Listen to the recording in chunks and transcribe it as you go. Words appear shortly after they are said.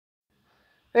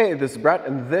Hey, this is Brett,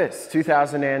 and this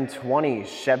 2020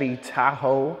 Chevy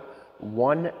Tahoe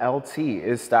 1LT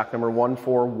is stock number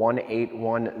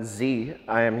 14181Z.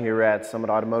 I am here at Summit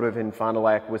Automotive in Fond du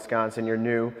Lac, Wisconsin, your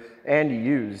new and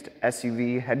used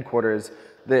SUV headquarters.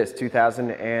 This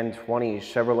 2020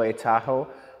 Chevrolet Tahoe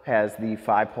has the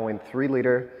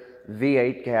 5.3-liter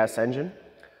V8 gas engine.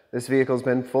 This vehicle has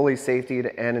been fully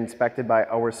safetied and inspected by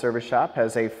our service shop,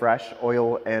 has a fresh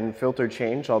oil and filter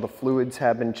change. All the fluids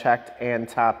have been checked and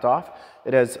topped off.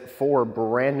 It has 4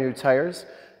 brand new tires,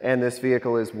 and this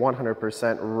vehicle is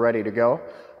 100% ready to go.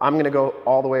 I'm gonna go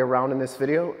all the way around in this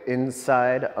video,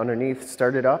 inside, underneath,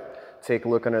 start it up, take a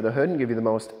look under the hood, and give you the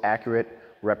most accurate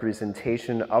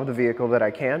representation of the vehicle that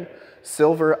I can.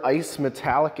 Silver Ice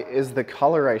Metallic is the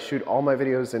color. I shoot all my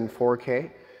videos in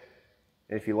 4K.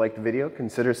 If you like the video,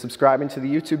 consider subscribing to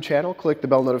the YouTube channel, click the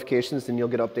bell notifications, and you'll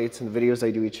get updates on the videos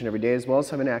I do each and every day, as well as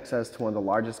having access to one of the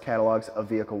largest catalogs of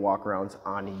vehicle walkarounds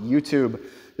on YouTube.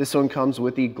 This one comes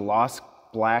with the gloss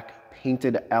black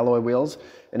painted alloy wheels,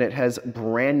 and it has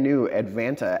brand new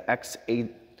Advanta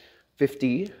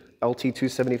X850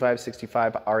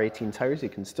 LT275/65 R18 tires. You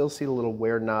can still see the little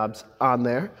wear knobs on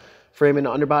there. Frame and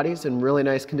underbody's in really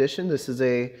nice condition. This is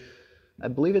I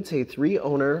believe it's a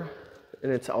 3-owner,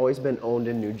 and it's always been owned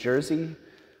in New Jersey,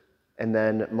 and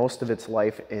then most of its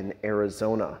life in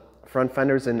Arizona. Front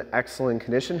fender's in excellent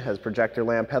condition, has projector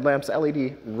lamp headlamps,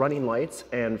 LED running lights,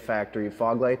 and factory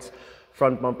fog lights.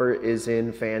 Front bumper is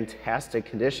in fantastic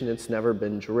condition. It's never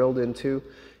been drilled into,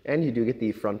 and you do get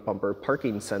the front bumper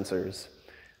parking sensors.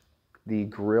 The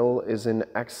grille is in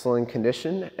excellent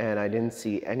condition, and I didn't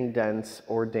see any dents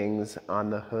or dings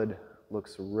on the hood.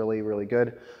 Looks really, really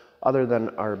good, other than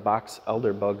our box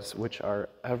elder bugs, which are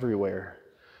everywhere.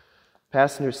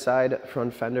 Passenger side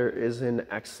front fender is in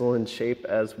excellent shape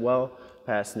as well.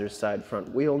 Passenger side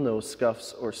front wheel, no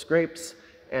scuffs or scrapes,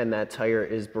 and that tire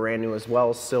is brand new as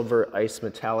well. Silver Ice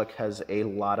Metallic has a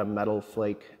lot of metal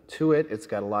flake to it. It's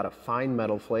got a lot of fine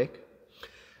metal flake.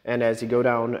 And as you go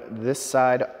down this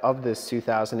side of this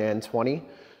 2020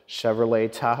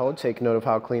 Chevrolet Tahoe, take note of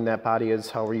how clean that body is,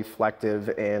 how reflective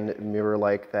and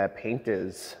mirror-like that paint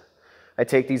is. I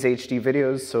take these HD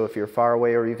videos, so if you're far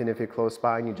away or even if you're close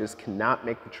by and you just cannot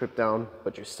make the trip down,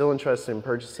 but you're still interested in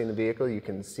purchasing the vehicle, you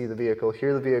can see the vehicle,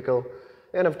 hear the vehicle,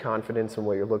 and have confidence in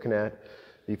what you're looking at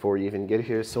before you even get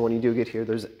here. So when you do get here,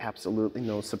 there's absolutely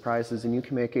no surprises, and you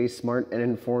can make a smart and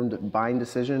informed buying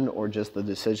decision, or just the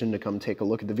decision to come take a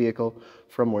look at the vehicle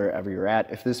from wherever you're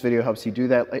at. If this video helps you do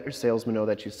that, let your salesman know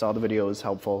that you saw the video is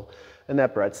helpful and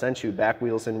that Brett sent you. Back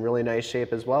wheel's in really nice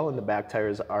shape as well, and the back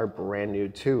tires are brand new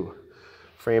too.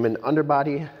 Frame and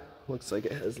underbody, looks like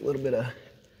it has a little bit of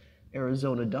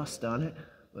Arizona dust on it,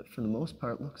 but for the most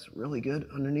part looks really good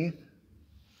underneath.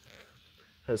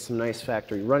 Has some nice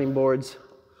factory running boards.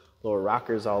 Lower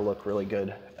rockers all look really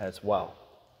good as well.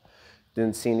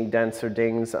 Didn't see any dents or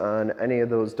dings on any of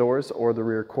those doors or the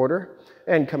rear quarter.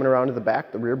 And coming around to the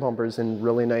back, the rear bumper's in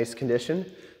really nice condition.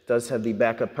 Does have the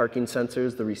backup parking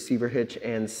sensors, the receiver hitch,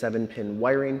 and 7-pin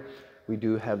wiring. We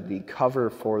do have the cover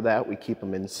for that. We keep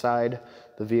them inside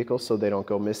the vehicle so they don't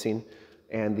go missing.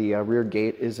 And the rear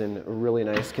gate is in really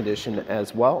nice condition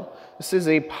as well. This is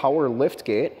a power lift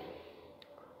gate.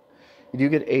 You do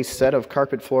get a set of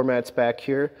carpet floor mats back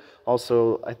here.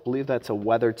 Also, I believe that's a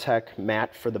WeatherTech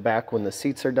mat for the back when the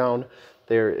seats are down.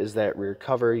 There is that rear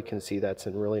cover. You can see that's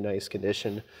in really nice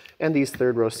condition. And these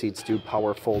third row seats do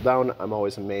power fold down. I'm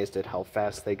always amazed at how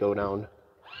fast they go down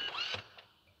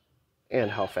and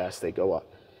how fast they go up.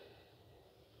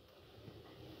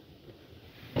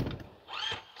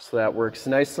 So that works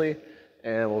nicely.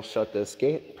 And we'll shut this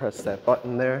gate, press that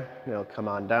button there, and it'll come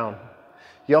on down.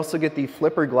 You also get the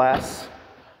flipper glass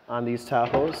on these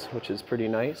Tahoes, which is pretty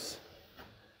nice.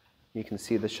 You can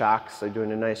see the shocks. They're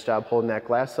doing a nice job holding that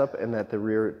glass up, and that the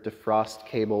rear defrost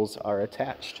cables are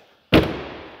attached.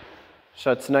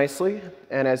 Shuts nicely,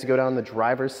 and as you go down the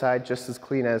driver's side, just as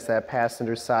clean as that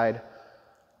passenger side.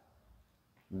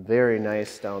 Very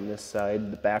nice down this side.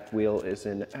 The back wheel is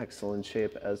in excellent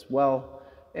shape as well.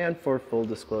 And for full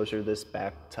disclosure, this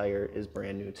back tire is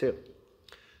brand new too.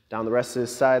 Down the rest of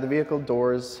this side of the vehicle,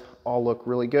 doors all look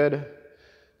really good.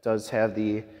 Does have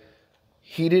the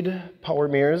heated power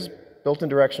mirrors, built-in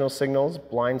directional signals,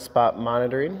 blind spot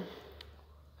monitoring.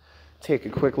 Take a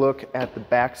quick look at the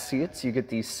back seats. You get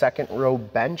the second row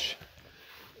bench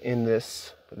in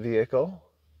this vehicle.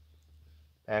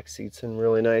 Back seats in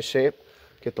really nice shape.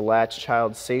 Get the latch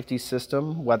child safety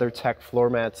system, WeatherTech floor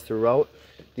mats throughout.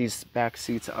 These back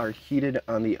seats are heated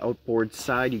on the outboard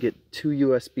side. You get 2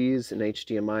 USBs, an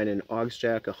HDMI and an aux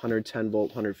jack, a 110 volt,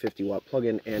 150 watt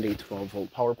plug-in, and a 12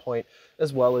 volt power point,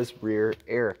 as well as rear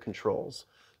air controls.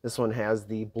 This one has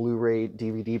the Bluray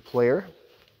DVD player.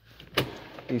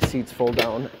 These seats fold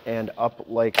down and up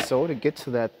like so to get to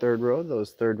that third row.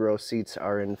 Those third row seats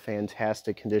are in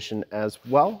fantastic condition as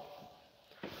well.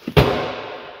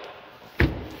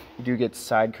 You do get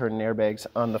side curtain airbags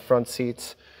on the front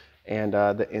seats, and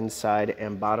the inside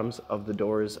and bottoms of the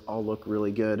doors all look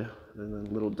really good. And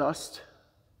then little dust,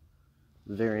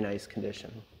 very nice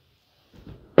condition.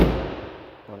 I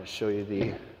want to show you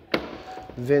the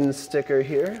VIN sticker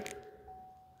here.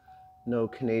 No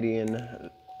Canadian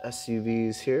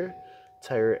SUVs here.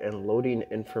 Tire and loading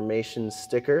information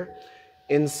sticker.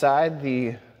 Inside,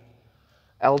 the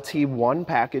LT1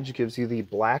 package gives you the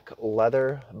black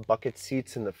leather bucket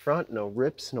seats in the front. No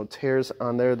rips, no tears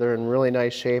on there. They're in really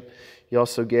nice shape. You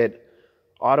also get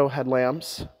auto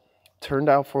headlamps, turned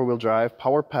out four-wheel drive,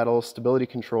 power pedals, stability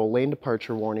control, lane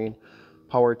departure warning,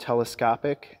 power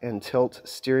telescopic and tilt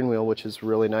steering wheel, which is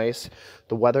really nice.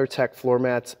 The WeatherTech floor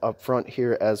mats up front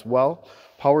here as well.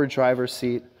 Power driver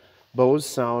seat, Bose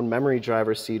sound, memory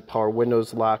driver seat, power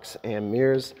windows, locks, and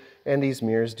mirrors. And these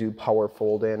mirrors do power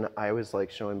fold in. I always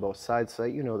like showing both sides so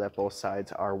that you know that both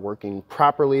sides are working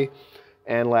properly.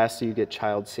 And lastly, you get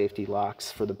child safety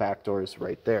locks for the back doors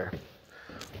right there.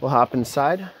 We'll hop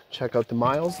inside, check out the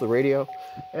miles, the radio,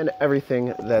 and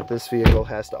everything that this vehicle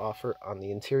has to offer on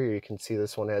the interior. You can see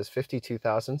this one has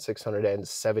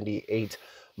 52,678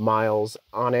 miles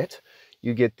on it.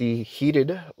 You get the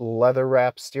heated leather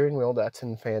wrap steering wheel. That's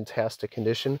in fantastic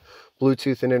condition.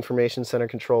 Bluetooth and information center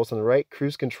controls on the right,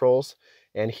 cruise controls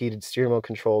and heated steering wheel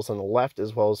controls on the left,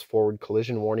 as well as forward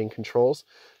collision warning controls.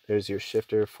 There's your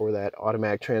shifter for that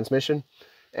automatic transmission.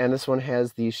 And this one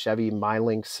has the Chevy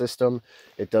MyLink system.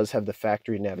 It does have the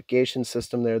factory navigation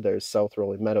system there. There's South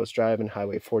Rolling Meadows Drive and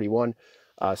Highway 41.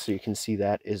 So you can see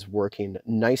that is working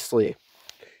nicely.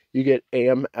 You get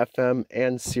AM, FM,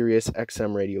 and Sirius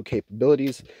XM radio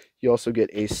capabilities. You also get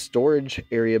a storage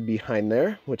area behind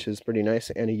there, which is pretty nice,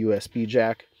 and a USB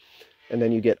jack. And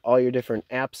then you get all your different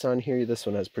apps on here. This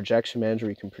one has Projection Manager.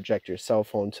 You can project your cell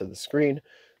phone to the screen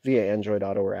via Android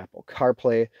Auto or Apple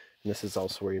CarPlay. And this is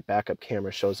also where your backup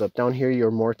camera shows up. Down here,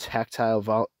 your more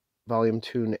tactile volume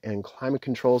tune and climate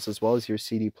controls, as well as your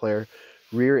CD player,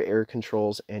 rear air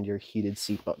controls, and your heated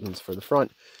seat buttons for the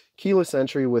front. Keyless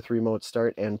entry with remote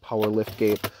start and power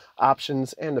liftgate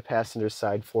options, and the passenger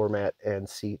side floor mat and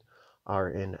seat are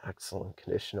in excellent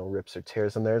condition. No rips or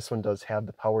tears on there. This one does have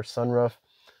the power sunroof,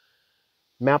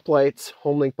 map lights,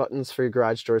 Homelink buttons for your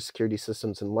garage door security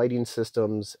systems and lighting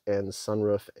systems, and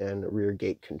sunroof and rear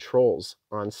gate controls,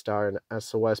 OnStar and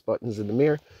SOS buttons in the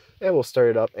mirror. And we'll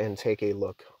start it up and take a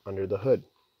look under the hood.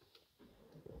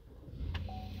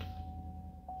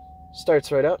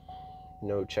 Starts right up.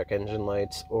 No check engine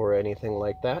lights or anything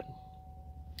like that.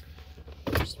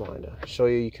 Just wanted to show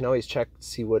you, you can always check to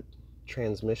see what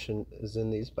transmission is in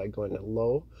these by going to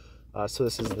low. So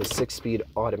this is the 6-speed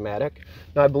automatic.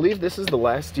 Now I believe this is the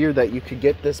last year that you could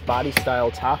get this body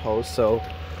style Tahoe. So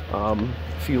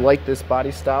if you like this body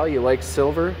style, you like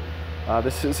silver,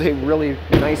 this is a really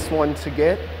nice one to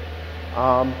get.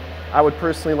 I would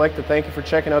personally like to thank you for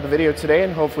checking out the video today,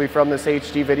 and hopefully from this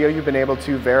HD video you've been able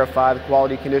to verify the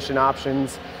quality, condition,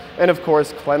 options, and of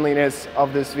course cleanliness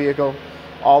of this vehicle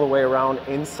all the way around,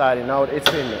 inside and out. It's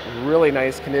in really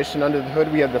nice condition. Under the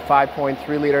hood we have the 5.3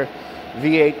 liter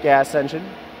V8 gas engine.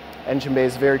 Engine bay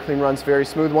is very clean, runs very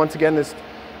smooth. Once again, this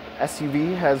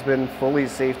SUV has been fully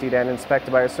safetied and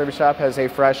inspected by our service shop, has a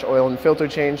fresh oil and filter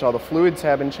change. All the fluids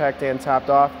have been checked and topped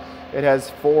off. It has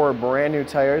 4 brand new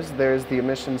tires. There's the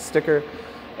emissions sticker,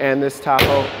 and this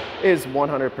Tahoe is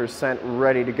 100%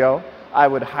 ready to go. I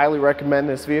would highly recommend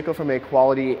this vehicle from a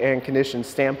quality and condition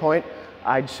standpoint.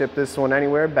 I'd ship this one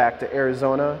anywhere, back to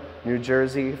Arizona, New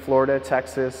Jersey, Florida,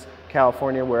 Texas,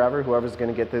 California, wherever. Whoever's going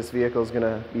to get this vehicle is going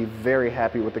to be very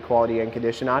happy with the quality and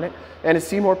condition on it. And to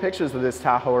see more pictures of this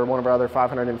Tahoe or one of our other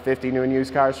 550 new and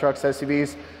used cars, trucks,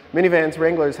 SUVs, minivans,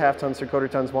 Wranglers, half tons, 3/4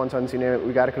 tons, 1 tons, you name it,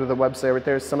 we got to go to the website right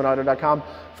there, summitauto.com.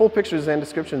 Full pictures and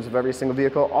descriptions of every single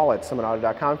vehicle, all at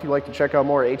summitauto.com. If you'd like to check out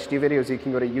more HD videos, you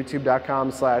can go to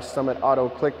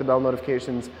youtube.com/summitauto, click the bell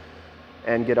notifications,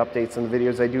 and get updates on the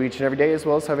videos I do each and every day, as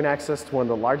well as having access to one of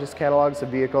the largest catalogs of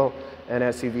vehicle and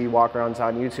SUV walkarounds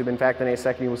on YouTube. In fact, in a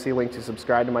second you will see a link to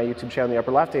subscribe to my YouTube channel in the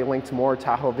upper left, a link to more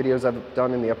Tahoe videos I've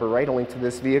done in the upper right, a link to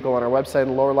this vehicle on our website in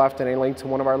the lower left, and a link to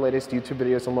one of our latest YouTube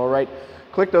videos in the lower right.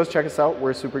 Click those, check us out.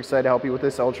 We're super excited to help you with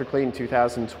this ultra clean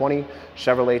 2020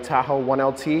 Chevrolet Tahoe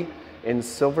 1LT. in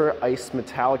Silver Ice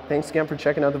Metallic. Thanks again for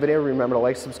checking out the video. Remember to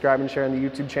like, subscribe, and share on the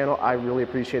YouTube channel. I really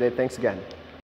appreciate it. Thanks again.